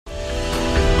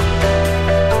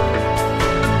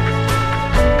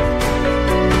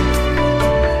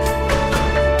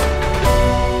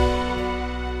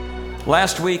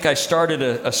Last week I started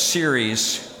a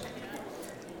series.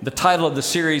 The title of the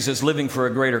series is Living for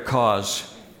a Greater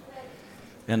Cause.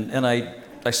 And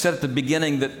I said at the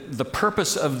beginning that the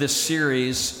purpose of this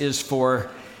series is for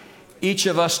each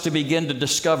of us to begin to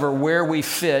discover where we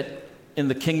fit in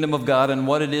the kingdom of God and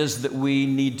what it is that we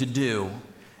need to do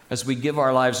as we give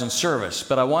our lives in service.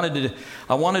 But I wanted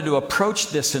to approach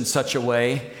this in such a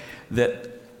way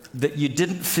that you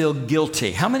didn't feel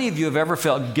guilty. How many of you have ever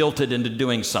felt guilted into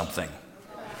doing something?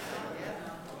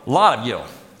 A lot of you.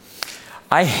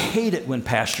 I hate it when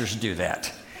pastors do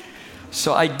that.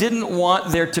 So I didn't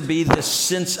want there to be this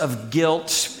sense of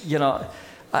guilt. You know,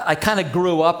 I kind of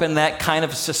grew up in that kind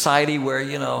of society where,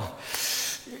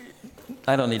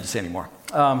 I don't need to say anymore.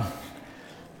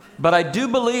 But I do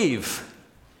believe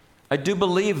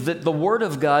that the Word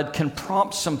of God can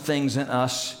prompt some things in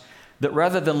us that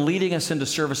rather than leading us into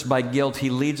service by guilt,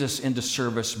 He leads us into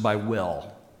service by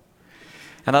will.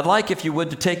 And I'd like, if you would,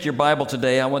 to take your Bible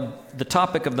today. The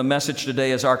topic of the message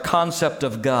today is our concept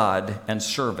of God and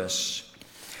service.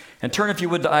 And turn, if you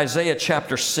would, to Isaiah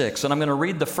chapter 6. And I'm going to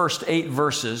read the first 8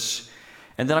 verses.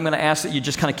 And then I'm going to ask that you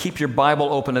just kind of keep your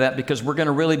Bible open to that, because we're going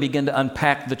to really begin to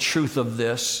unpack the truth of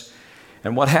this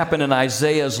and what happened in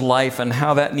Isaiah's life and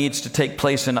how that needs to take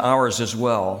place in ours as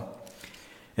well.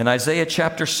 In Isaiah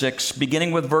chapter 6,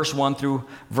 beginning with verse 1 through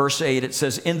verse 8, it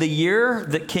says, "In the year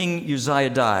that King Uzziah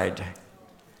died,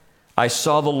 I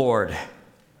saw the Lord,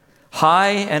 high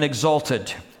and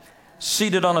exalted,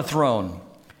 seated on a throne,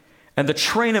 and the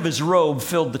train of his robe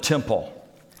filled the temple.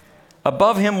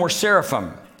 Above him were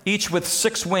seraphim, each with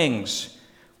 6 wings.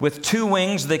 With 2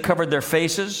 wings they covered their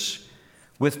faces,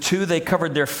 with 2 they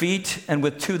covered their feet, and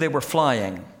with 2 they were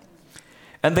flying.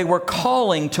 And they were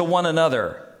calling to one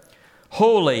another,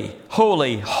 'Holy,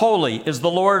 holy, holy is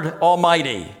the Lord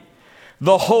Almighty.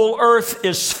 The whole earth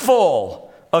is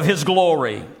full of His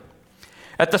glory.'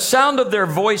 At the sound of their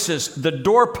voices, the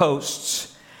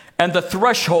doorposts and the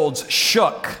thresholds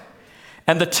shook,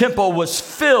 and the temple was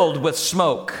filled with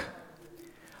smoke.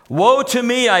 'Woe to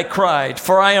me,' I cried,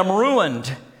 'for I am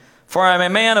ruined, for I am a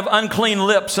man of unclean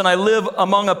lips, and I live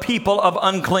among a people of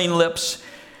unclean lips.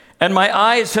 And my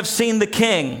eyes have seen the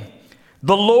King,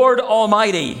 the Lord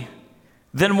Almighty.'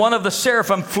 Then one of the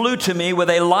seraphim flew to me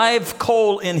with a live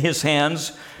coal in his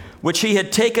hands, which he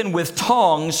had taken with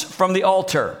tongs from the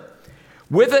altar.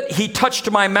 With it he touched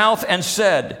my mouth and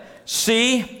said,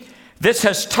 'See, this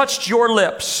has touched your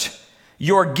lips.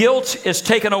 Your guilt is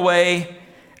taken away,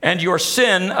 and your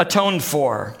sin atoned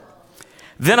for.'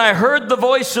 Then I heard the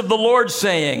voice of the Lord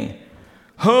saying,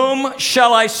 'Whom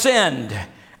shall I send,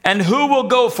 and who will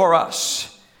go for us?'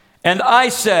 And I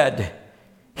said,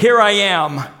 'Here I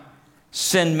am,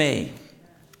 send me.'"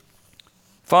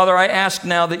 Father, I ask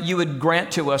now that you would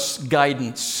grant to us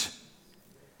guidance,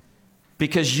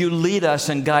 because you lead us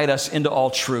and guide us into all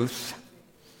truth.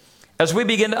 As we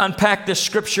begin to unpack this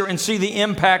scripture and see the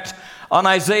impact on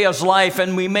Isaiah's life,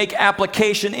 and we make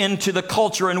application into the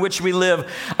culture in which we live,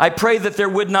 I pray that there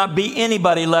would not be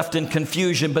anybody left in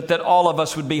confusion, but that all of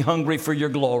us would be hungry for your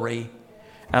glory.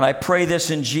 And I pray this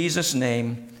in Jesus'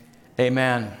 name,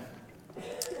 amen.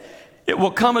 It will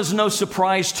come as no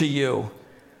surprise to you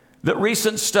that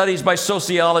recent studies by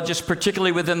sociologists,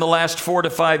 particularly within the last 4 to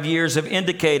 5 years, have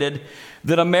indicated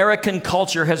that American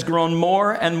culture has grown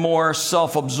more and more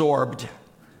self-absorbed,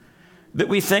 that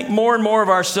we think more and more of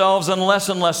ourselves and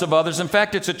less of others. In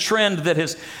fact, it's a trend that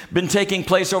has been taking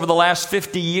place over the last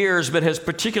 50 years, but has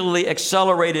particularly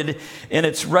accelerated in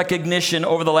its recognition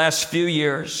over the last few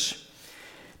years.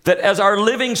 That as our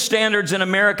living standards in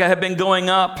America have been going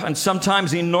up, and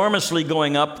sometimes enormously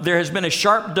going up, there has been a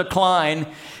sharp decline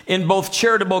in both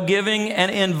charitable giving and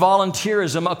in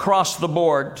volunteerism across the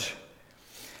board.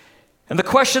 And the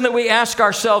question that we ask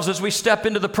ourselves as we step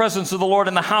into the presence of the Lord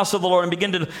in the house of the Lord and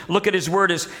begin to look at His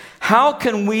Word is, how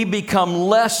can we become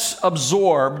less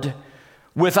absorbed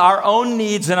with our own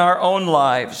needs and our own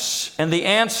lives? And the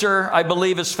answer, I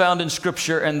believe, is found in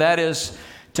Scripture, and that is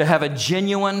to have a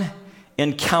genuine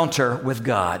encounter with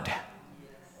God.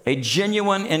 A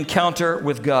genuine encounter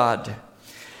with God.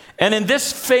 And in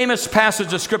this famous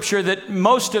passage of Scripture that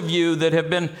most of you that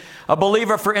have been a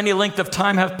believer for any length of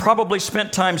time have probably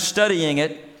spent time studying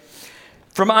it,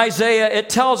 from Isaiah, it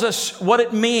tells us what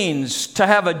it means to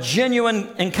have a genuine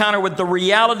encounter with the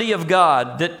reality of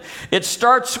God. That it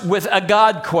starts with a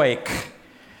God quake.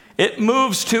 It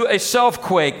moves to a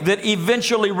self-quake that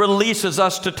eventually releases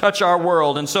us to touch our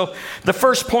world. And so the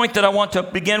first point that I want to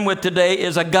begin with today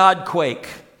is a God quake.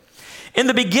 In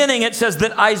the beginning, it says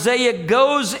that Isaiah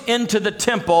goes into the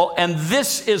temple, and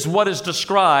this is what is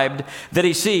described that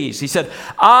he sees. He said,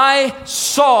 "I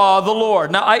saw the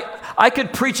Lord." Now, I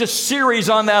could preach a series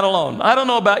on that alone. I don't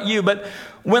know about you, but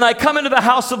when I come into the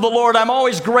house of the Lord, I'm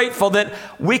always grateful that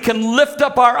we can lift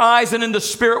up our eyes, and in the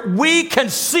Spirit, we can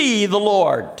see the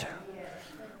Lord.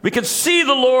 We can see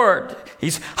the Lord.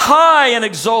 He's high and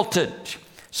exalted,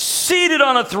 seated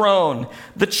on a throne.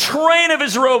 The train of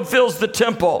his robe fills the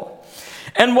temple.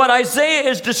 And what Isaiah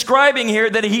is describing here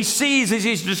that he sees is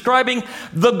he's describing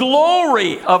the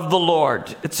glory of the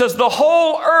Lord. It says the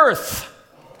whole earth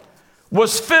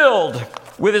was filled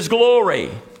with his glory.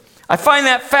 I find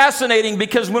that fascinating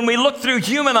because when we look through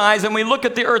human eyes and we look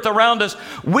at the earth around us,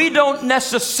 we don't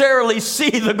necessarily see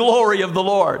the glory of the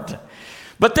Lord.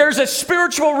 But there's a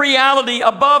spiritual reality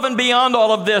above and beyond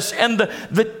all of this, and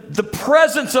the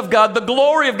presence of God, the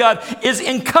glory of God, is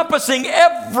encompassing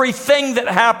everything that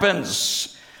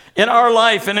happens in our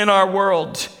life and in our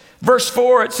world. Verse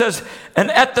 4, it says,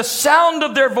 and at the sound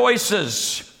of their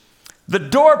voices, the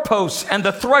doorposts and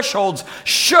the thresholds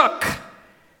shook,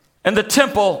 and the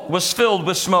temple was filled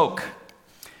with smoke.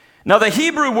 Now, the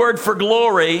Hebrew word for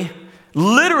glory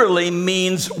literally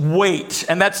means wait,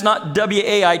 and that's not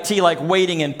W-A-I-T like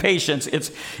waiting in patience.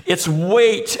 It's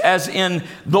weight as in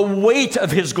the weight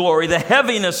of his glory, the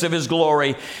heaviness of his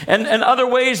glory. And other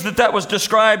ways that was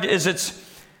described is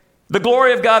the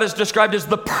glory of God is described as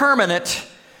the permanent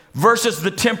versus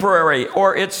the temporary,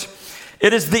 or it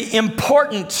is the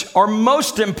important or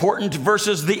most important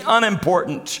versus the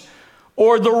unimportant,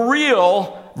 or the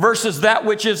real versus that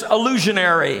which is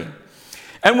illusionary.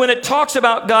 And when it talks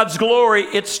about God's glory,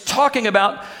 it's talking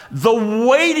about the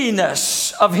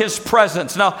weightiness of his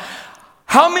presence. Now,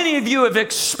 how many of you have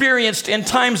experienced in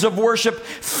times of worship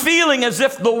feeling as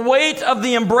if the weight of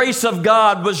the embrace of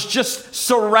God was just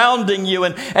surrounding you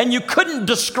and you couldn't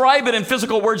describe it in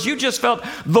physical words? You just felt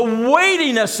the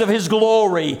weightiness of his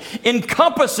glory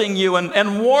encompassing you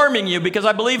and warming you, because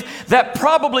I believe that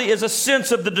probably is a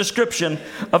sense of the description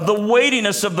of the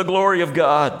weightiness of the glory of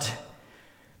God.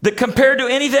 That compared to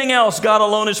anything else, God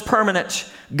alone is permanent.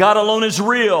 God alone is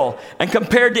real. And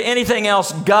compared to anything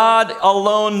else, God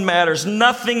alone matters.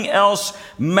 Nothing else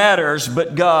matters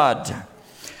but God.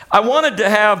 I wanted to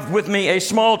have with me a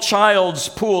small child's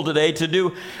pool today to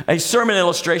do a sermon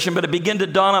illustration, but it began to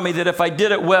dawn on me that if I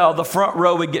did it well, the front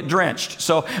row would get drenched.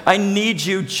 So I need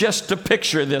you just to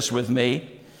picture this with me.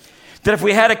 That if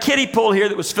we had a kiddie pool here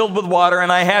that was filled with water,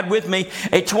 and I had with me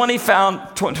a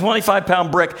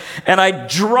 25-pound brick, and I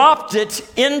dropped it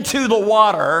into the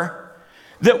water,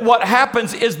 that what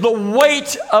happens is the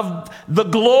weight of the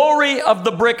glory of the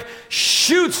brick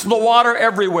shoots the water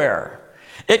everywhere.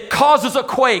 It causes a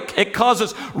quake. It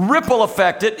causes ripple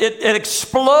effect. It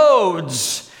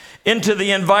explodes into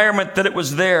the environment that it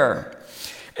was there.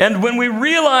 And when we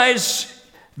realize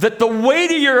that the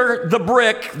weightier the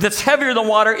brick that's heavier than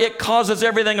water, it causes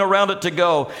everything around it to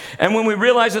go. And when we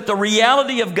realize that the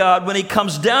reality of God, when he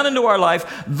comes down into our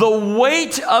life, the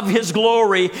weight of his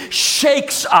glory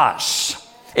shakes us.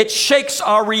 It shakes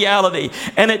our reality,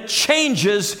 and it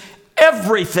changes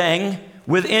everything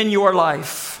within your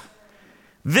life.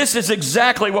 This is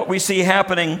exactly what we see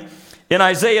happening in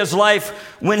Isaiah's life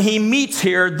when he meets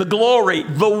here the glory,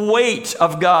 the weight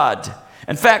of God.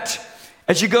 In fact,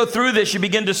 as you go through this, you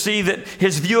begin to see that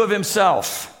his view of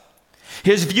himself,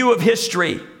 his view of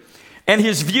history, and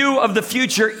his view of the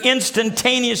future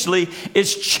instantaneously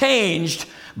is changed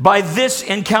by this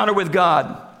encounter with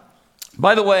God.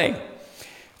 By the way,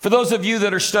 for those of you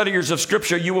that are studiers of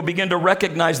Scripture, you will begin to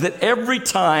recognize that every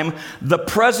time the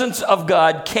presence of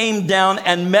God came down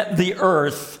and met the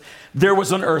earth, there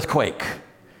was an earthquake.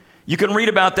 You can read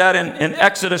about that in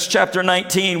Exodus chapter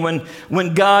 19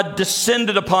 when God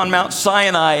descended upon Mount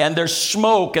Sinai, and there's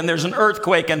smoke and there's an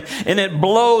earthquake and it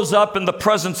blows up in the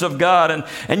presence of God.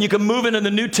 And you can move into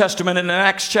the New Testament in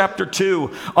Acts chapter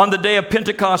 2 on the day of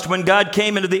Pentecost when God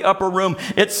came into the upper room.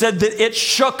 It said that it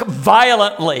shook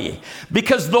violently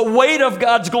because the weight of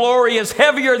God's glory is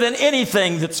heavier than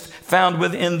anything that's found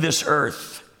within this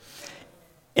earth.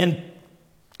 In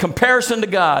comparison to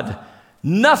God,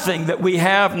 nothing that we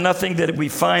have, nothing that we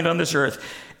find on this earth,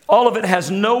 all of it has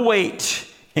no weight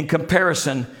in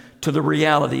comparison to the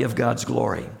reality of God's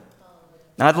glory.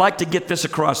 Now, I'd like to get this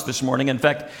across this morning. In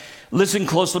fact, listen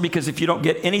closely, because if you don't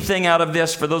get anything out of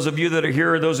this, for those of you that are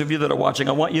here or those of you that are watching,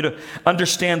 I want you to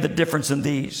understand the difference in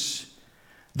these.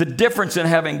 The difference in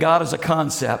having God as a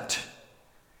concept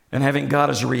and having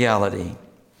God as a reality.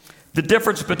 The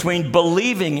difference between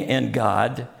believing in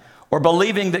God or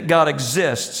believing that God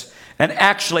exists and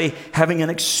actually having an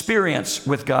experience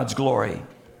with God's glory.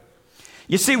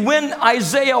 You see, when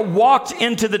Isaiah walked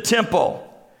into the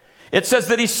temple, It says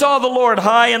that he saw the Lord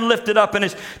high and lifted up, and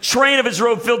his train of his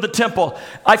robe filled the temple.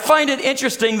 I find it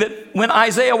interesting that when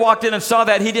Isaiah walked in and saw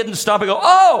that, he didn't stop and go,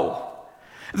 oh,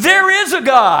 there is a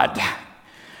God.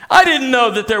 I didn't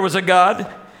know that there was a God,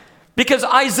 because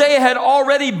Isaiah had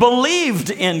already believed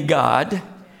in God.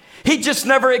 He just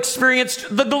never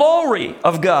experienced the glory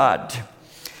of God.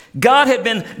 God had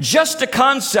been just a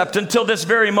concept until this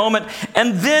very moment,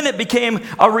 and then it became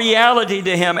a reality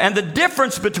to him. And the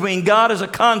difference between God as a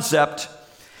concept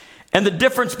and the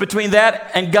difference between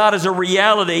that and God as a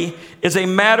reality is a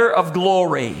matter of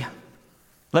glory.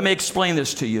 Let me explain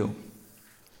this to you.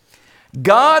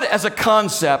 God as a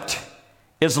concept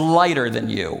is lighter than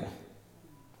you.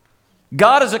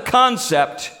 God as a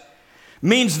concept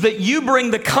means that you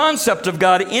bring the concept of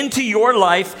God into your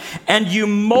life and you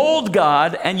mold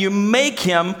God and you make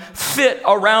him fit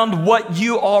around what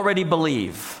you already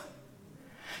believe.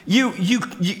 You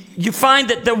find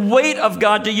that the weight of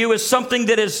God to you is something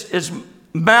that is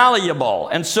malleable.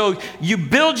 And so you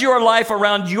build your life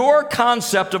around your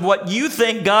concept of what you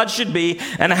think God should be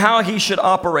and how he should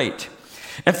operate.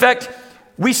 In fact,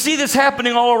 we see this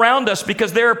happening all around us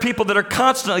because there are people that are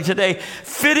constantly today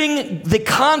fitting the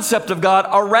concept of God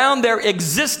around their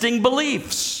existing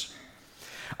beliefs,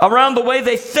 around the way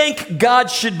they think God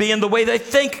should be and the way they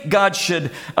think God should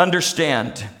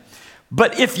understand.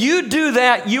 But if you do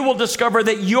that, you will discover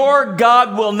that your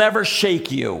God will never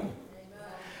shake you.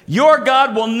 Your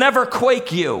God will never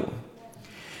quake you.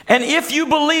 And if you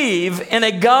believe in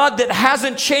a God that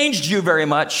hasn't changed you very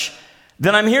much,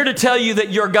 then I'm here to tell you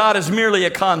that your God is merely a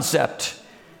concept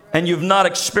and you've not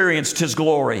experienced his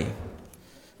glory.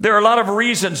 There are a lot of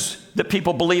reasons that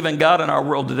people believe in God in our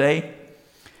world today.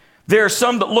 There are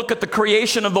some that look at the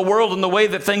creation of the world and the way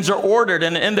that things are ordered,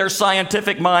 and in their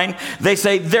scientific mind, they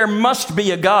say there must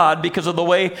be a God because of the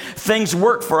way things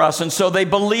work for us. And so they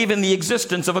believe in the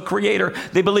existence of a creator.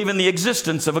 They believe in the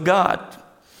existence of a God.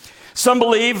 Some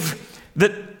believe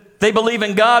that they believe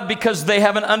in God because they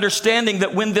have an understanding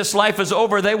that when this life is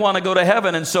over, they want to go to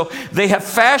heaven. And so they have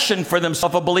fashioned for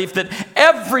themselves a belief that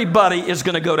everybody is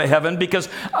going to go to heaven because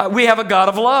we have a God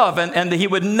of love and he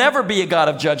would never be a God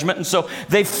of judgment. And so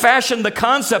they fashioned the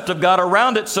concept of God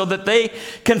around it so that they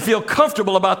can feel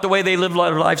comfortable about the way they live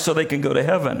their life so they can go to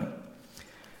heaven.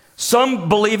 Some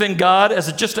believe in God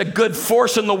as just a good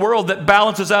force in the world that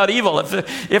balances out evil.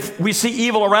 If we see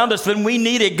evil around us, then we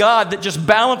need a God that just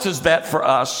balances that for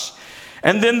us.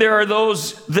 And then there are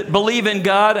those that believe in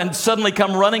God and suddenly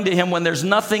come running to him when there's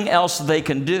nothing else they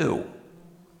can do.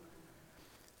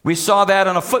 We saw that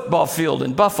on a football field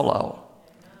in Buffalo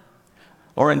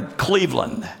or in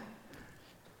Cleveland,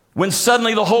 when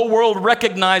suddenly the whole world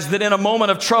recognized that in a moment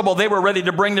of trouble, they were ready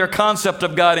to bring their concept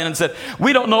of God in and said,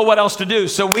 we don't know what else to do,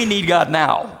 so we need God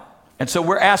now. And so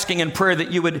we're asking in prayer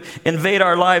that you would invade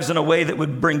our lives in a way that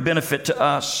would bring benefit to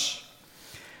us.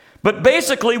 But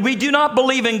basically, we do not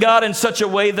believe in God in such a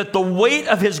way that the weight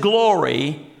of his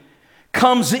glory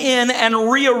comes in and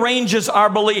rearranges our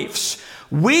beliefs.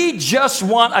 We just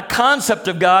want a concept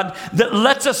of God that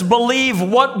lets us believe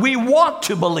what we want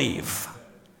to believe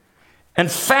and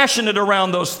fashion it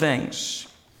around those things.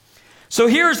 So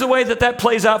here's the way that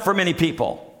plays out for many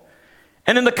people.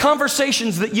 And in the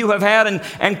conversations that you have had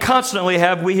and constantly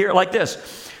have, we hear it like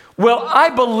this. Well, I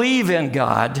believe in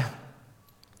God.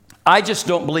 I just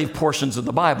don't believe portions of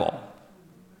the Bible.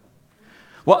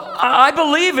 Well, I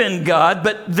believe in God,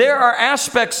 but there are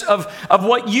aspects of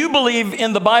what you believe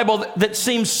in the Bible that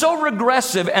seem so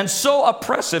regressive and so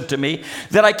oppressive to me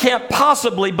that I can't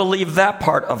possibly believe that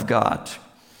part of God.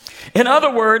 In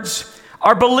other words,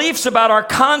 our beliefs about our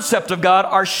concept of God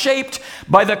are shaped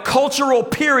by the cultural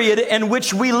period in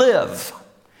which we live.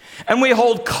 And we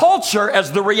hold culture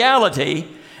as the reality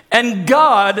and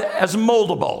God as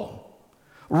moldable,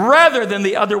 rather than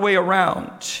the other way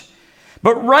around.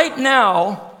 But right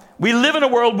now, we live in a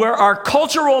world where our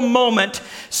cultural moment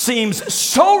seems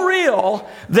so real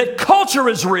that culture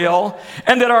is real,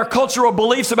 and that our cultural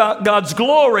beliefs about God's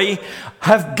glory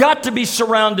have got to be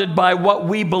surrounded by what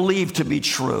we believe to be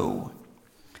true.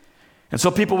 And so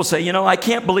people will say, I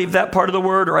can't believe that part of the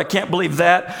word, or I can't believe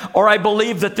that, or I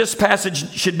believe that this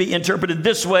passage should be interpreted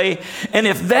this way. And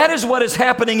if that is what is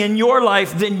happening in your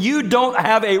life, then you don't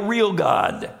have a real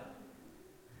God.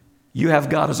 You have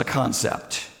God as a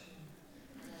concept.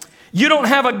 You don't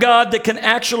have a God that can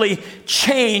actually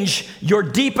change your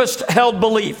deepest held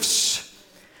beliefs.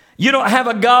 You don't have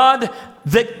a God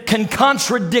that can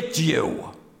contradict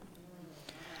you.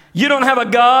 You don't have a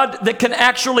God that can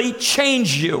actually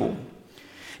change you.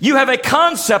 You have a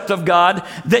concept of God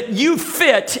that you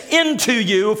fit into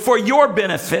you for your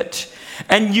benefit.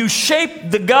 and you shape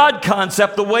the God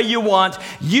concept the way you want,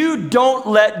 you don't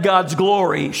let God's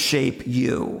glory shape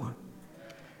you.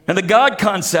 And the God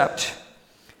concept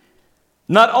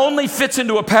not only fits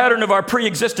into a pattern of our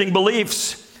pre-existing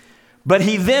beliefs, but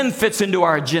he then fits into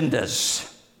our agendas.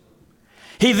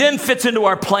 He then fits into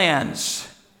our plans.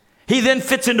 He then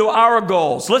fits into our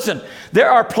goals. Listen, there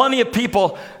are plenty of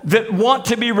people that want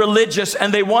to be religious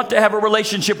and they want to have a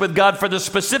relationship with God for the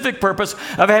specific purpose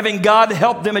of having God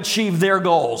help them achieve their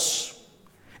goals.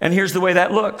 And here's the way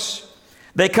that looks.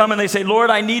 They come and they say, Lord,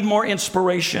 I need more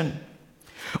inspiration.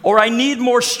 Or I need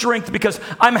more strength because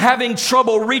I'm having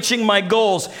trouble reaching my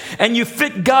goals. And you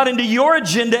fit God into your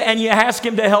agenda and you ask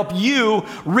him to help you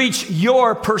reach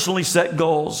your personally set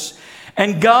goals.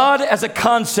 And God as a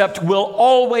concept will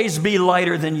always be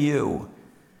lighter than you.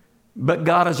 But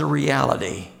God as a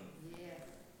reality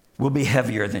will be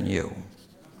heavier than you.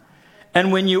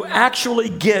 And when you actually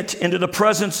get into the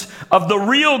presence of the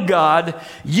real God,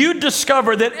 you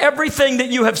discover that everything that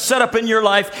you have set up in your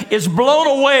life is blown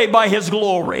away by his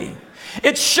glory.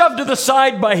 It's shoved to the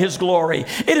side by his glory.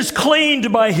 It is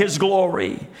cleaned by his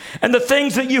glory. And the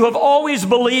things that you have always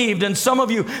believed, and some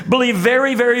of you believe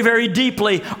very, very, very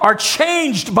deeply, are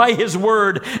changed by his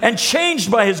word and changed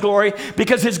by his glory,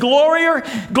 because his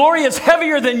glory is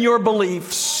heavier than your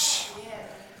beliefs.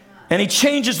 And he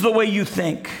changes the way you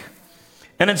think.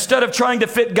 And instead of trying to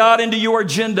fit God into your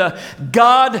agenda,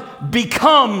 God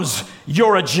becomes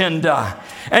your agenda.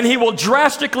 And he will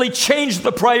drastically change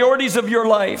the priorities of your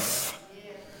life.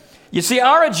 You see,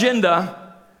 our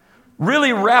agenda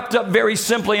really wrapped up very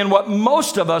simply in what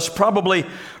most of us probably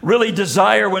really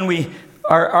desire when we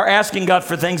are asking God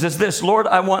for things is this: Lord,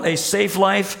 I want a safe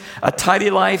life, a tidy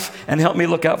life, and help me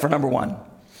look out for number one.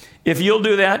 If you'll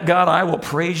do that, God, I will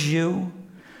praise you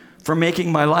for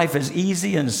making my life as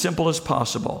easy and simple as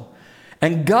possible.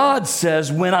 And God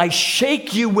says, when I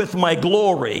shake you with my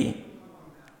glory,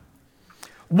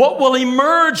 what will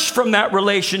emerge from that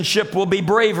relationship will be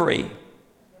bravery,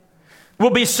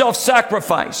 will be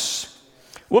self-sacrifice,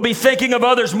 will be thinking of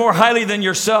others more highly than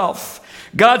yourself.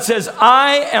 God says,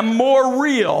 I am more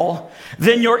real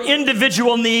than your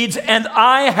individual needs, and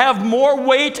I have more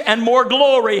weight and more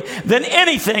glory than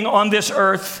anything on this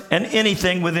earth and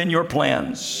anything within your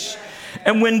plans.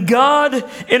 And when God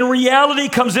in reality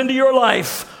comes into your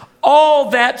life, all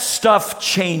that stuff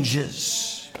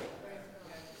changes.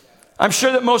 I'm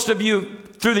sure that most of you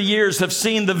through the years have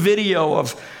seen the video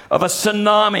of a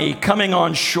tsunami coming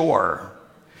on shore.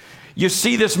 You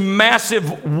see this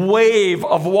massive wave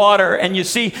of water, and you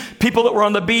see people that were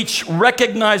on the beach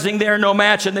recognizing they're no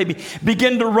match, and they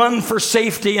begin to run for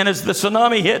safety. And as the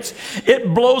tsunami hits,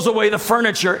 it blows away the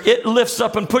furniture. It lifts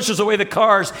up and pushes away the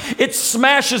cars. It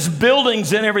smashes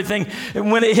buildings and everything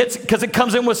when it hits, because it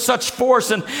comes in with such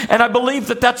force. And I believe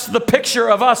that that's the picture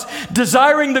of us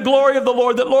desiring the glory of the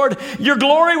Lord, that, Lord, your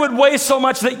glory would weigh so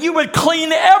much that you would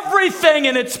clean everything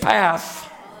in its path.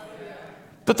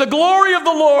 That the glory of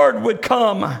the Lord would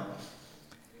come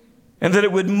and that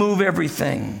it would move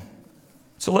everything.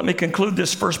 So let me conclude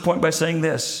this first point by saying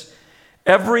this.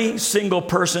 Every single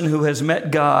person who has met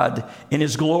God in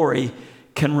his glory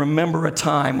can remember a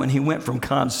time when he went from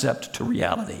concept to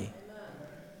reality.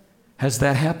 Has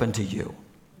that happened to you?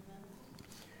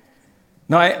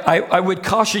 Now, I would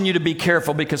caution you to be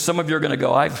careful, because some of you are going to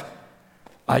go,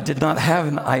 I did not have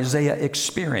an Isaiah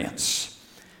experience.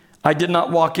 I did not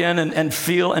walk in and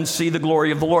feel and see the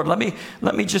glory of the Lord. Let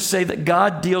me just say that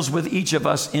God deals with each of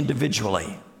us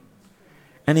individually.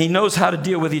 And he knows how to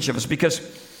deal with each of us, because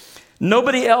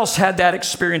nobody else had that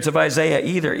experience of Isaiah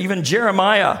either. Even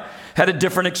Jeremiah had a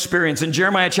different experience. In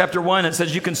Jeremiah chapter 1, it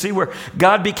says you can see where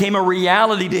God became a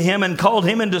reality to him and called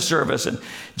him into service. And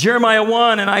Jeremiah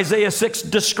 1 and Isaiah 6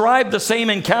 described the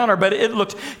same encounter, but it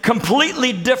looked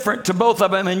completely different to both of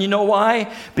them. And you know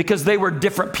why? Because they were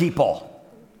different people.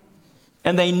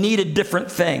 And they needed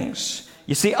different things.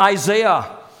 You see,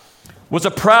 Isaiah was a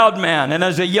proud man. And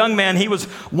as a young man, he was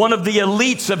one of the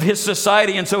elites of his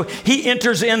society. And so he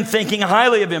enters in thinking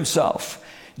highly of himself.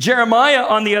 Jeremiah,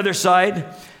 on the other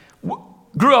side,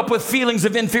 grew up with feelings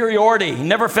of inferiority. He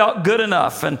never felt good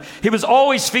enough. And he was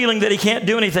always feeling that he can't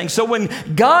do anything. So when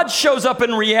God shows up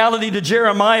in reality to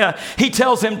Jeremiah, he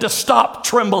tells him to stop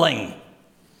trembling.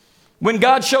 When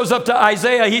God shows up to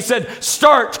Isaiah, he said,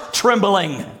 start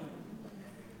trembling.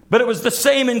 But it was the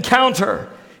same encounter.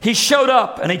 He showed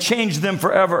up and he changed them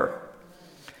forever.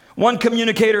 One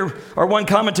communicator or one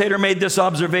commentator made this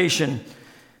observation,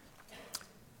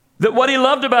 that what he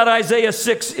loved about Isaiah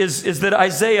 6 is that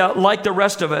Isaiah, like the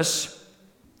rest of us,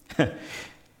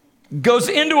 goes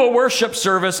into a worship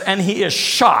service and he is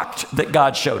shocked that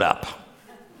God showed up.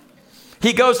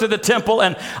 He goes to the temple,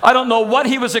 and I don't know what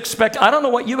he was expecting. I don't know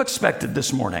what you expected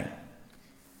this morning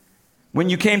when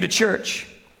you came to church.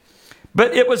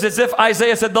 But it was as if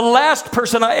Isaiah said, the last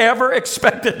person I ever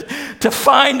expected to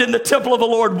find in the temple of the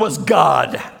Lord was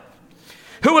God.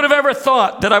 Who would have ever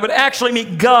thought that I would actually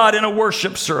meet God in a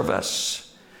worship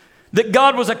service? That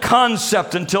God was a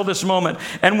concept until this moment.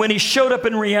 And when he showed up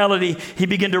in reality, he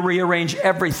began to rearrange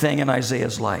everything in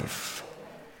Isaiah's life.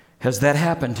 Has that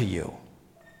happened to you?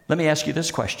 Let me ask you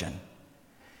this question.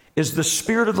 Is the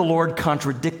Spirit of the Lord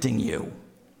contradicting you?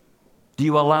 Do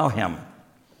you allow him?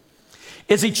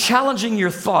 Is he challenging your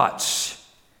thoughts?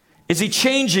 Is he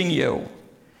changing you?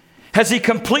 Has he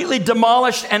completely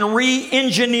demolished and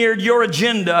re-engineered your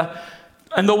agenda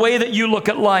and the way that you look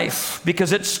at life?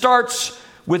 Because it starts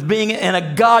with being in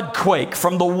a God quake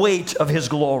from the weight of his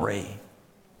glory.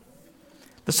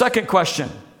 The second question,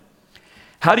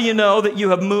 how do you know that you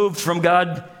have moved from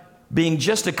God being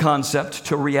just a concept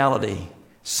to reality?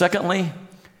 Secondly,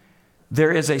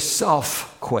 there is a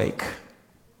self-quake.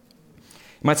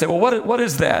 You might say, well, what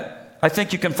is that? I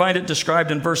think you can find it described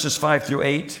in verses 5 through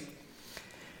 8.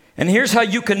 And here's how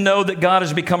you can know that God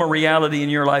has become a reality in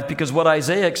your life, because what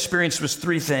Isaiah experienced was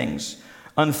three things: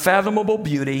 unfathomable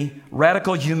beauty,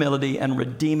 radical humility, and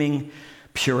redeeming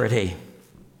purity.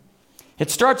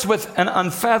 It starts with an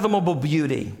unfathomable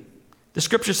beauty. The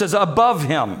scripture says, above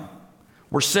him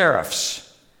were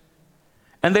seraphs,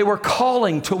 and they were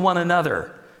calling to one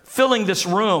another, filling this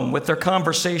room with their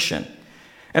conversation.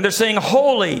 And they're saying,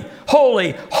 holy,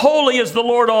 holy, holy is the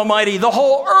Lord Almighty. The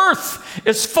whole earth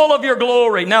is full of your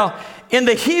glory. Now, in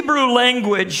the Hebrew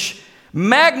language,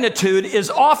 magnitude is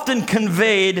often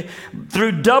conveyed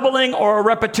through doubling or a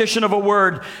repetition of a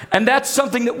word. And that's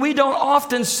something that we don't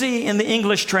often see in the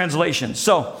English translation.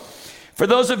 So, for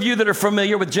those of you that are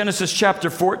familiar with Genesis chapter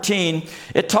 14,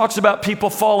 it talks about people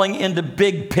falling into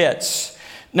big pits.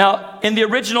 Now, in the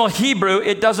original Hebrew,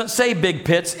 it doesn't say big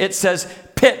pits. It says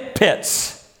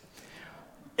pits.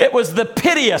 It was the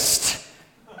pittiest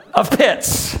of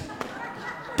pits.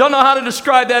 Don't know how to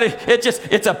describe that.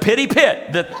 It's a pity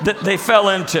pit that they fell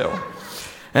into.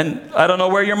 And I don't know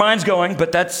where your mind's going,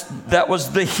 but that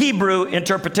was the Hebrew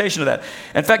interpretation of that.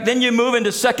 In fact, then you move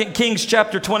into 2 Kings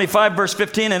chapter 25, verse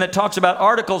 15, and it talks about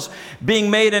articles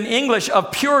being made in English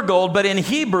of pure gold, but in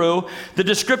Hebrew, the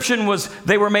description was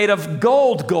they were made of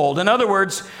gold. In other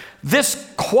words,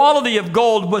 this quality of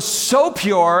gold was so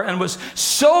pure and was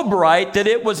so bright that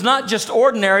it was not just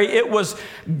ordinary, it was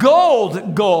gold.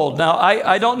 Now,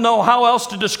 I don't know how else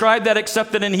to describe that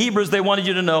except that in Hebrews they wanted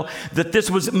you to know that this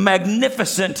was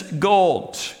magnificent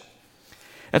gold.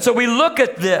 And so we look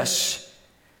at this.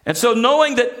 And so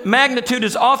knowing that magnitude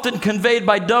is often conveyed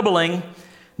by doubling,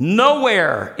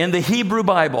 nowhere in the Hebrew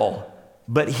Bible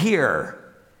but here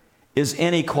is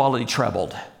any quality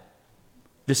trebled.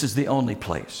 This is the only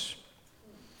place.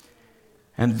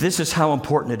 And this is how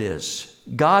important it is.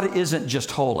 God isn't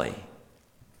just holy.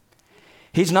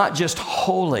 He's not just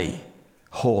holy.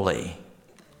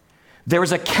 There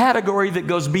is a category that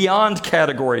goes beyond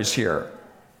categories here.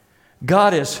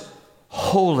 God is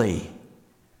holy.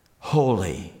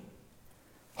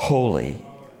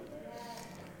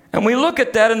 And we look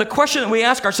at that, and the question that we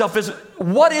ask ourselves is,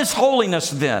 what is holiness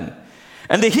then?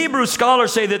 And the Hebrew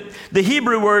scholars say that the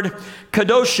Hebrew word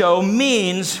kadosho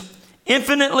means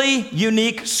infinitely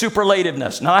unique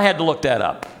superlativeness. Now, I had to look that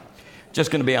up. Just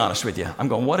going to be honest with you. I'm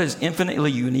going, what does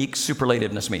infinitely unique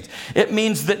superlativeness mean? It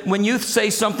means that when you say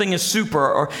something is super,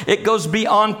 or it goes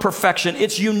beyond perfection,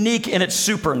 it's unique in its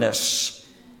superness.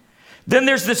 Then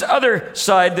there's this other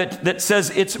side that says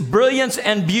it's brilliance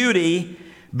and beauty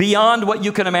beyond what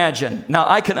you can imagine. Now,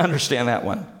 I can understand that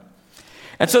one.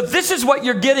 And so this is what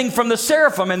you're getting from the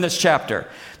seraphim in this chapter.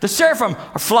 The seraphim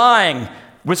are flying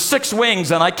with 6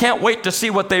 wings, and I can't wait to see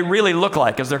what they really look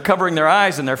like as they're covering their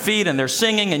eyes and their feet, and they're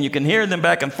singing, and you can hear them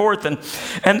back and forth. And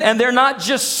they're not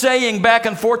just saying back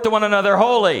and forth to one another,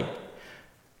 holy,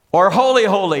 or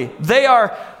holy. They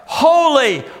are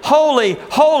holy,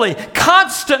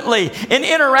 constantly in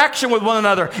interaction with one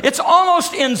another. It's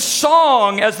almost in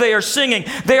song as they are singing.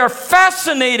 They are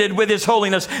fascinated with his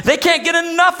holiness. They can't get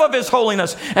enough of his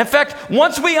holiness. In fact,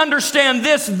 once we understand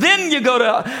this, then you go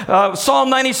to Psalm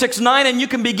 96:9, and you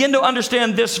can begin to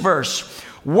understand this verse.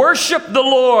 Worship the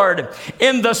Lord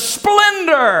in the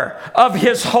splendor of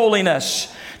his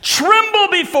holiness. Tremble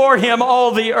before him, all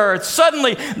the earth.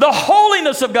 Suddenly, the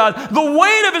holiness of God, the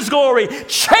weight of his glory,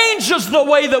 changes the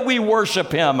way that we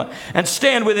worship him and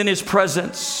stand within his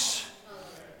presence.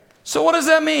 So what does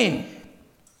that mean?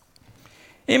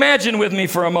 Imagine with me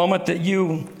for a moment that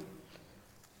you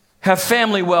have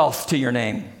family wealth to your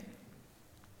name.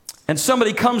 and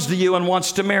somebody comes to you and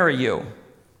wants to marry you.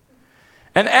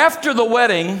 And after the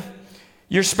wedding,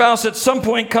 your spouse at some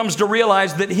point comes to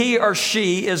realize that he or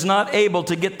she is not able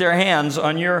to get their hands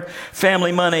on your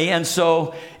family money. And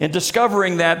so in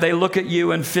discovering that, they look at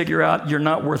you and figure out you're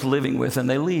not worth living with, and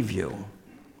they leave you.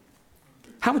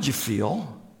 How would you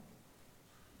feel?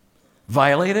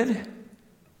 Violated?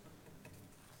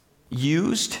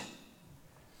 Used?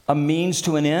 A means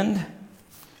to an end?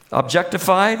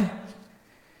 Objectified?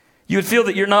 You would feel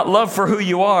that you're not loved for who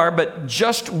you are, but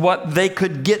just what they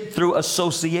could get through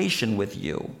association with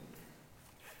you.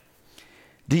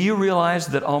 Do you realize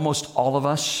that almost all of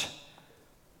us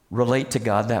relate to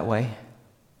God that way?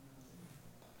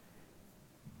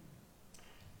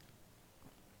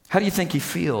 How do you think he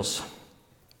feels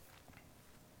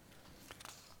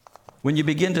when you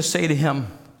begin to say to him,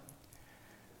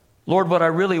 Lord, what I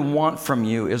really want from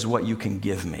you is what you can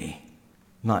give me,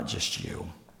 not just you?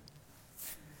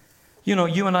 You know,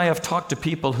 you and I have talked to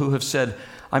people who have said,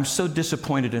 I'm so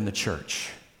disappointed in the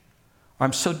church.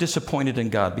 I'm so disappointed in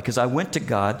God because I went to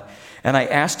God and I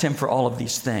asked him for all of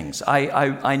these things.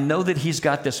 I know that he's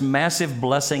got this massive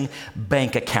blessing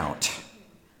bank account.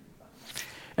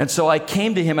 And so I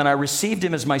came to him and I received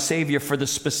him as my Savior for the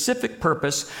specific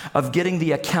purpose of getting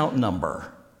the account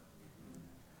number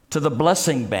to the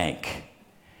blessing bank.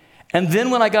 And then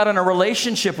when I got in a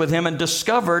relationship with him and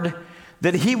discovered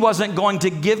that he wasn't going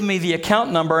to give me the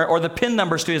account number or the PIN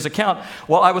numbers to his account,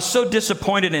 well, I was so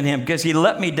disappointed in him because he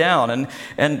let me down.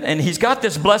 And he's got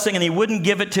this blessing and he wouldn't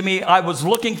give it to me. I was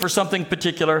looking for something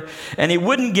particular and he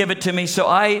wouldn't give it to me, so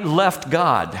I left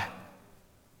God.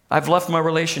 I've left my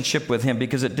relationship with him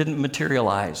because it didn't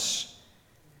materialize.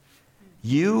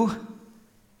 You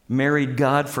married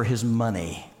God for his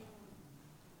money.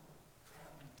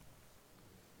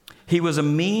 He was a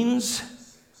means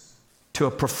to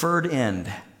a preferred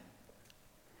end.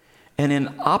 And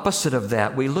in opposite of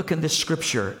that, we look in this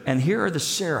scripture, and here are the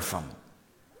seraphim.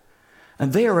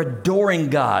 And they are adoring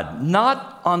God,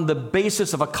 not on the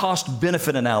basis of a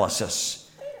cost-benefit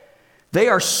analysis. They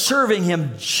are serving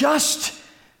him just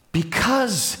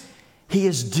because he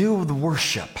is due the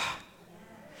worship.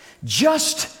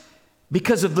 Just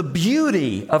because of the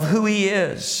beauty of who he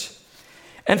is.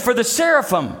 And for the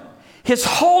seraphim, his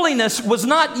holiness was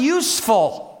not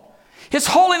useful. His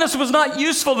holiness was not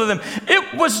useful to them.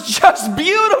 It was just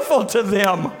beautiful to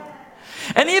them.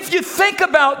 And if you think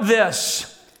about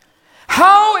this,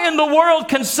 how in the world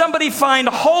can somebody find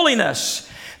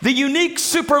holiness, the unique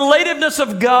superlativeness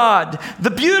of God, the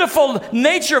beautiful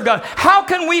nature of God? How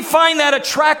can we find that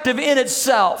attractive in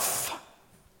itself?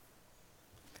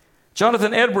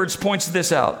 Jonathan Edwards points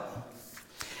this out.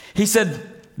 He said,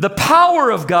 the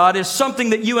power of God is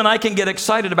something that you and I can get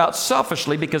excited about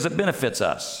selfishly because it benefits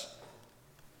us.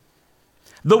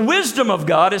 The wisdom of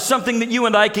God is something that you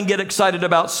and I can get excited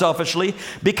about selfishly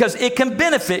because it can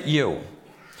benefit you.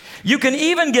 You can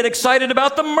even get excited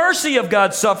about the mercy of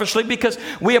God selfishly because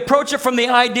we approach it from the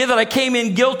idea that I came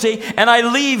in guilty and I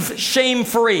leave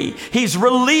shame-free. He's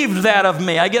relieved that of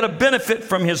me. I get a benefit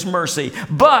from his mercy.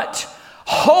 But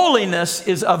holiness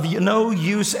is of no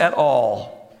use at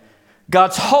all.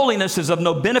 God's holiness is of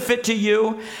no benefit to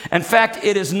you. In fact,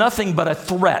 it is nothing but a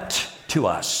threat to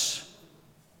us.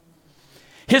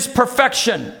 His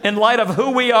perfection, in light of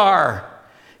who we are,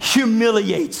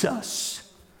 humiliates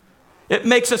us. It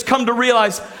makes us come to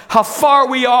realize how far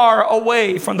we are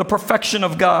away from the perfection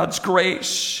of God's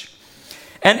grace.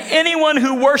 And anyone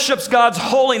who worships God's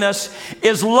holiness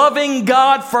is loving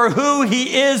God for who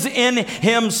he is in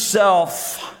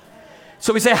himself.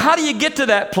 So we say, how do you get to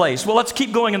that place? Well, let's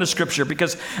keep going in the scripture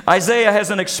because Isaiah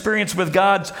has an experience with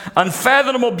God's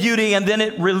unfathomable beauty, and then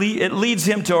it leads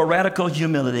him to a radical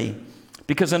humility.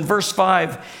 Because in verse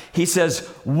 5, he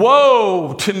says,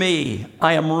 woe to me,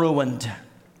 I am ruined.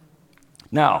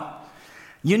 Now,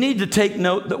 you need to take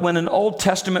note that when an Old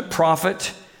Testament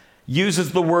prophet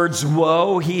uses the words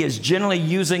woe, he is generally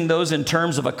using those in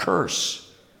terms of a curse,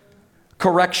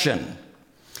 correction.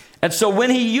 And so when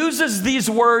he uses these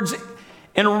words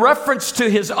in reference to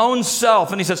his own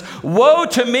self, and he says, woe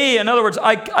to me, in other words,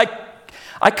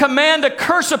 I command a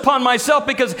curse upon myself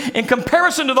because in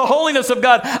comparison to the holiness of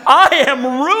God, I am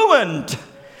ruined.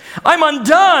 I'm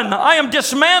undone. I am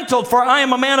dismantled, for I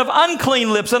am a man of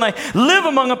unclean lips, and I live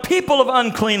among a people of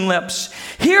unclean lips.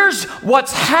 Here's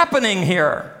what's happening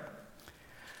here.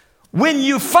 When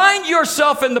you find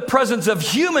yourself in the presence of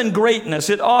human greatness,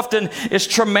 it often is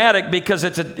traumatic because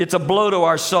it's a blow to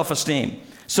our self-esteem.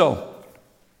 So,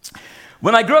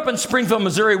 when I grew up in Springfield,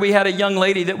 Missouri, we had a young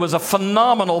lady that was a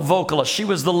phenomenal vocalist. She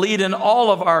was the lead in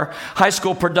all of our high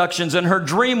school productions, and her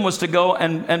dream was to go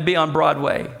and be on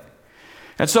Broadway.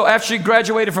 And so after she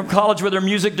graduated from college with her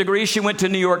music degree, she went to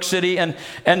New York City, and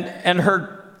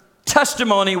her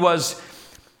testimony was,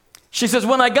 she says,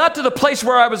 when I got to the place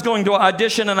where I was going to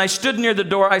audition and I stood near the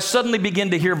door, I suddenly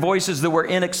began to hear voices that were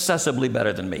inaccessibly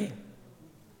better than me.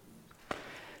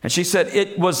 And she said,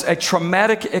 it was a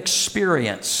traumatic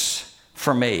experience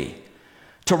for me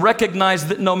to recognize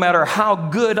that no matter how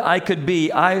good I could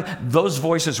be, those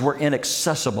voices were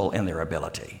inaccessible in their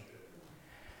ability.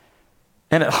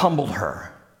 And it humbled her.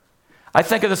 I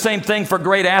think of the same thing for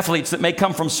great athletes that may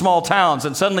come from small towns,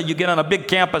 and suddenly you get on a big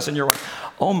campus and you're like,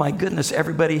 oh my goodness,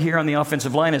 everybody here on the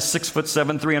offensive line is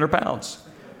 6'7", 300 pounds.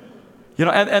 You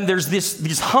know, and there's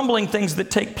these humbling things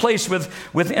that take place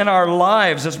within our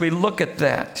lives as we look at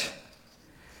that.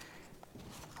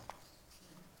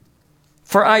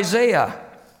 For Isaiah,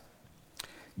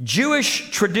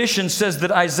 Jewish tradition says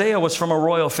that Isaiah was from a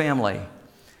royal family.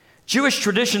 Jewish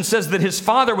tradition says that his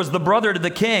father was the brother to the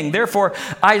king. Therefore,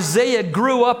 Isaiah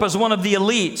grew up as one of the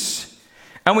elites.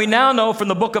 And we now know from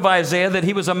the book of Isaiah that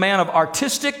he was a man of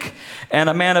artistic and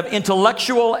a man of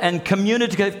intellectual and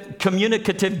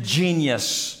communicative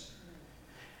genius.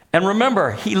 And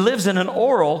remember, he lives in an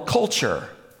oral culture.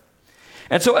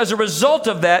 And so as a result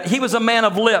of that, he was a man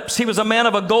of lips. He was a man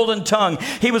of a golden tongue.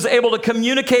 He was able to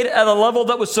communicate at a level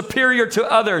that was superior to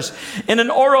others. In an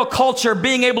oral culture,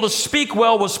 being able to speak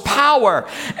well was power.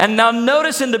 And now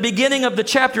notice in the beginning of the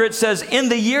chapter, it says, in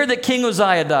the year that King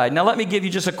Uzziah died. Now let me give you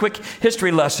just a quick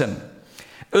history lesson.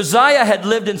 Uzziah had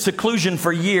lived in seclusion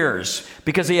for years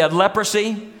because he had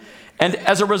leprosy. And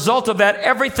as a result of that,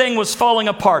 everything was falling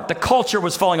apart. The culture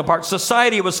was falling apart.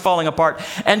 Society was falling apart.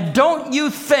 And don't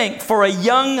you think for a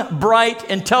young, bright,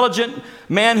 intelligent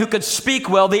man who could speak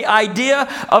well, the idea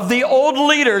of the old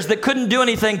leaders that couldn't do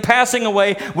anything passing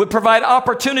away would provide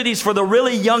opportunities for the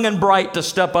really young and bright to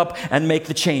step up and make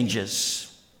the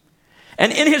changes.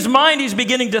 And in his mind, he's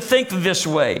beginning to think this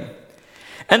way.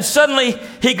 And suddenly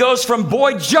he goes from,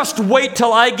 boy, just wait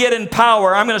till I get in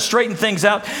power, I'm going to straighten things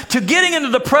out, to getting into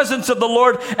the presence of the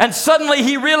Lord. And suddenly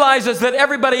he realizes that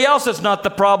everybody else is not the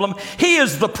problem. He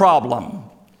is the problem.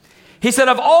 He said,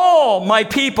 of all my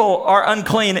people are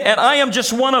unclean, and I am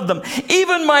just one of them.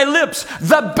 Even my lips,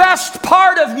 the best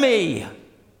part of me,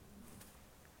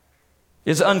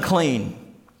 is unclean.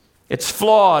 It's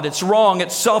flawed, it's wrong,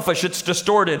 it's selfish, it's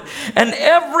distorted. And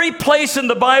every place in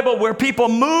the Bible where people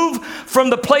move from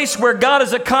the place where God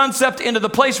is a concept into the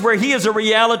place where He is a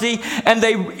reality, and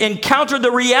they encounter the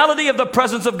reality of the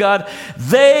presence of God,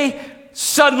 they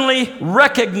suddenly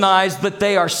recognize that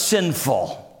they are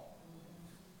sinful.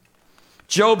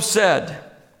 Job said,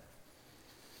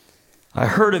 I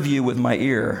heard of you with my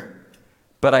ear,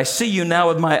 but I see you now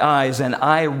with my eyes, and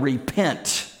I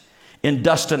repent. In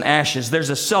dust and ashes. There's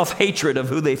a self-hatred of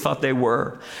who they thought they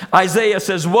were. Isaiah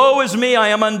says, woe is me, I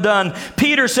am undone.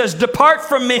 Peter says, depart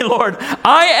from me, Lord.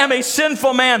 I am a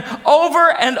sinful man.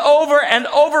 Over and over and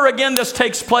over again this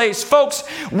takes place. Folks,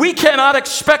 we cannot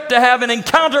expect to have an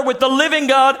encounter with the living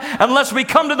God unless we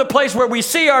come to the place where we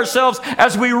see ourselves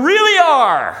as we really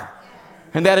are.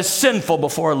 And that is sinful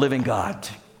before a living God.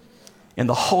 In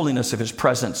the holiness of His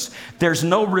presence. There's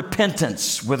no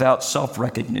repentance without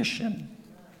self-recognition.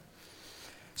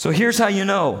 So here's how you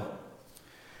know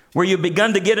where you've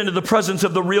begun to get into the presence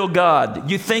of the real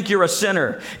God. You think you're a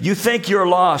sinner. You think you're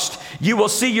lost. You will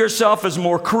see yourself as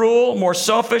more cruel, more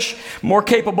selfish, more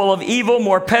capable of evil,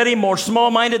 more petty, more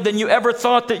small-minded than you ever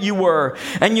thought that you were.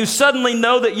 And you suddenly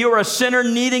know that you're a sinner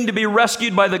needing to be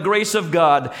rescued by the grace of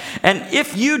God. And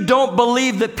if you don't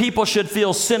believe that people should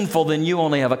feel sinful, then you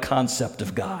only have a concept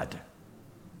of God.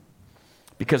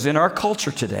 Because in our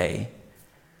culture today,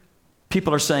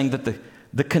 people are saying that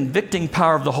the convicting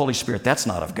power of the Holy Spirit, that's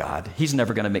not of God. He's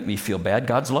never going to make me feel bad.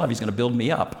 God's love, He's going to build me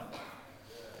up.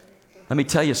 Let me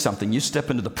tell you something. You step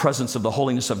into the presence of the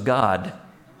holiness of God,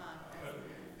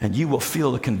 and you will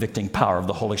feel the convicting power of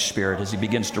the Holy Spirit as He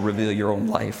begins to reveal your own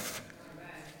life.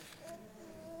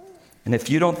 And if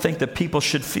you don't think that people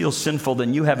should feel sinful,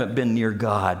 then you haven't been near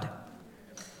God.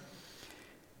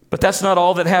 But that's not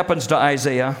all that happens to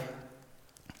Isaiah.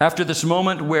 After this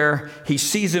moment where he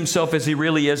sees himself as he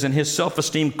really is and his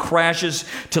self-esteem crashes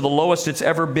to the lowest it's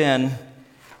ever been,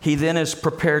 he then is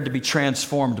prepared to be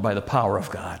transformed by the power of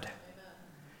God.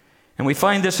 And we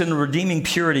find this in redeeming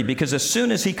purity, because as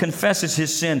soon as he confesses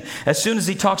his sin, as soon as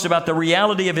he talks about the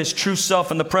reality of his true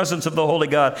self in the presence of the Holy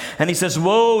God, and he says,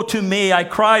 woe to me, I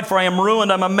cried, for I am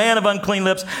ruined. I'm a man of unclean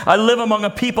lips. I live among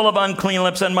a people of unclean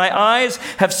lips, and my eyes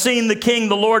have seen the King,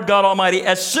 the Lord God Almighty.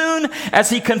 As soon as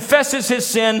he confesses his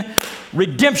sin,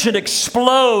 redemption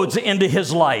explodes into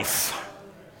his life.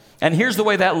 And here's the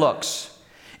way that looks.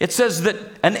 It says that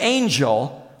an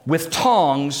angel with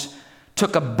tongs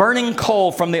took a burning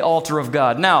coal from the altar of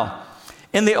God. Now,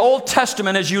 in the Old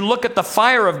Testament, as you look at the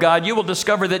fire of God, you will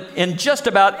discover that in just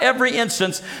about every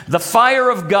instance, the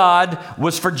fire of God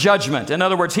was for judgment. In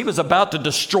other words, he was about to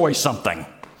destroy something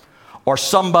or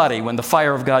somebody when the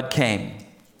fire of God came.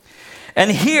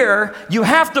 And here, you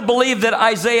have to believe that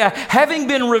Isaiah, having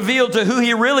been revealed to who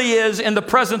he really is in the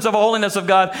presence of the holiness of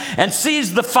God, and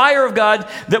sees the fire of God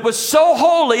that was so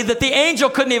holy that the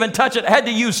angel couldn't even touch it, had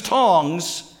to use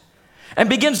tongs, and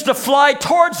begins to fly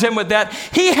towards him with that,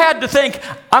 he had to think,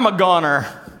 I'm a goner.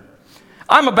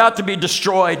 I'm about to be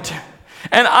destroyed,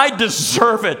 and I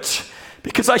deserve it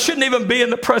because I shouldn't even be in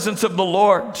the presence of the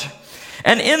Lord.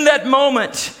 And in that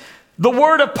moment, the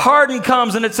word of pardon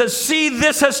comes and it says, see,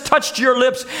 this has touched your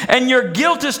lips and your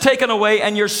guilt is taken away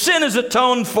and your sin is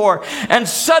atoned for. And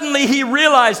suddenly he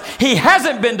realized he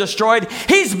hasn't been destroyed.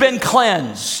 He's been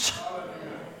cleansed.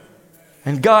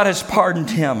 And God has pardoned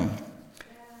him.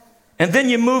 And then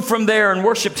you move from there, and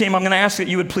worship team, I'm going to ask that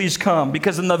you would please come,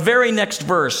 because in the very next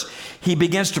verse, he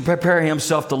begins to prepare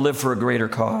himself to live for a greater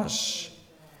cause.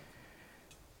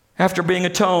 After being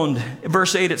atoned,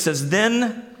 verse 8, it says,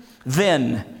 then,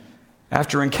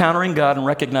 after encountering God and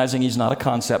recognizing he's not a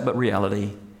concept but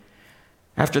reality,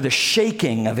 after the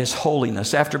shaking of his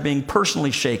holiness, after being personally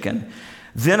shaken,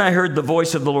 then I heard the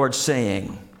voice of the Lord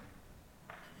saying,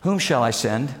 whom shall I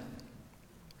send?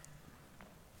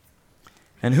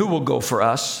 And who will go for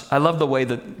us? I love the way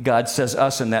that God says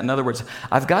us in that. In other words,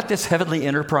 I've got this heavenly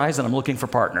enterprise and I'm looking for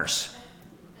partners.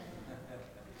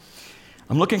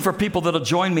 I'm looking for people that'll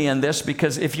join me in this,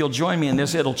 because if you'll join me in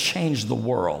this, it'll change the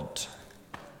world.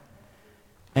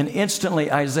 And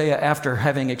instantly, Isaiah, after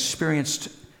having experienced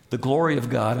the glory of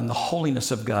God and the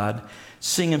holiness of God,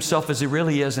 seeing himself as he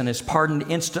really is and is pardoned,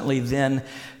 instantly then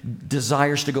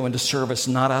desires to go into service,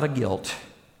 not out of guilt,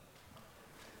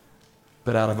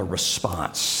 but out of a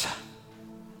response.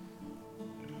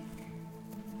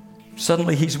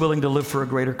 Suddenly, he's willing to live for a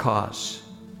greater cause.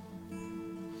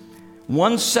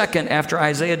 1 second after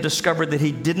Isaiah discovered that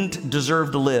he didn't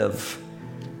deserve to live,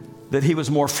 that he was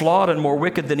more flawed and more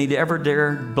wicked than he'd ever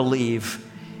dared believe,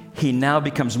 he now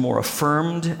becomes more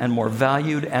affirmed and more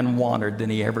valued and wanted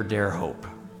than he ever dare hope.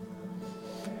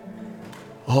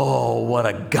 Oh, what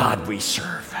a God we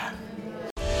serve.